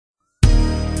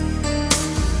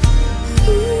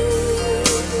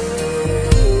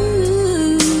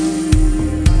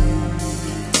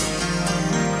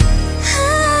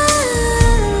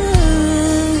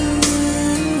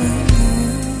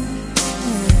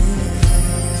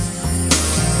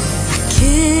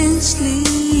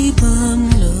sleep, I'm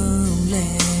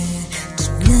lonely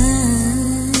tonight.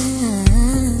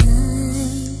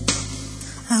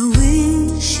 I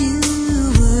wish you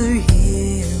were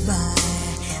here by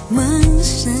my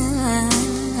side.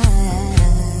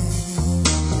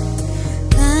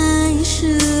 I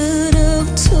should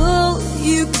have told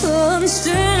you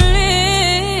constantly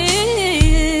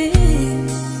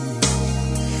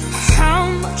how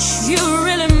much you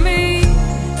really mean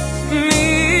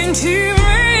to me.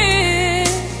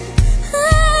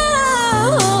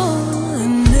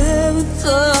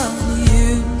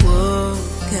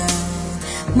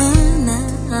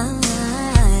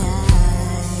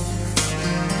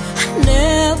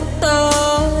 Never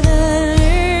thought I'd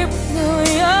live through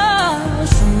your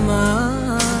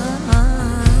smile.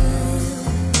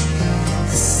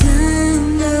 The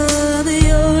sound of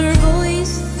your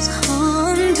voice is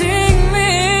haunting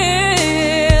me,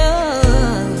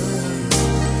 and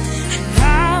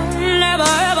I'll never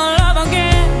ever love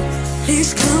again.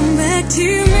 Please come back to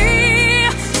me.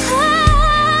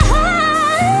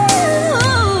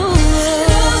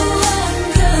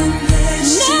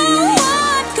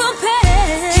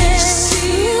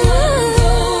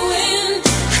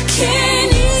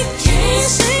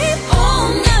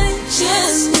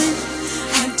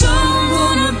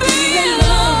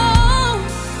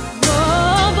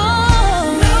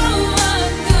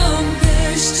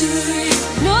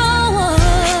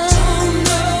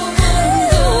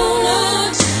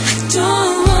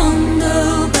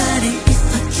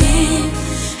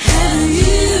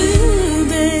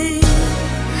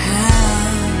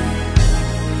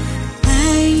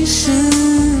 Should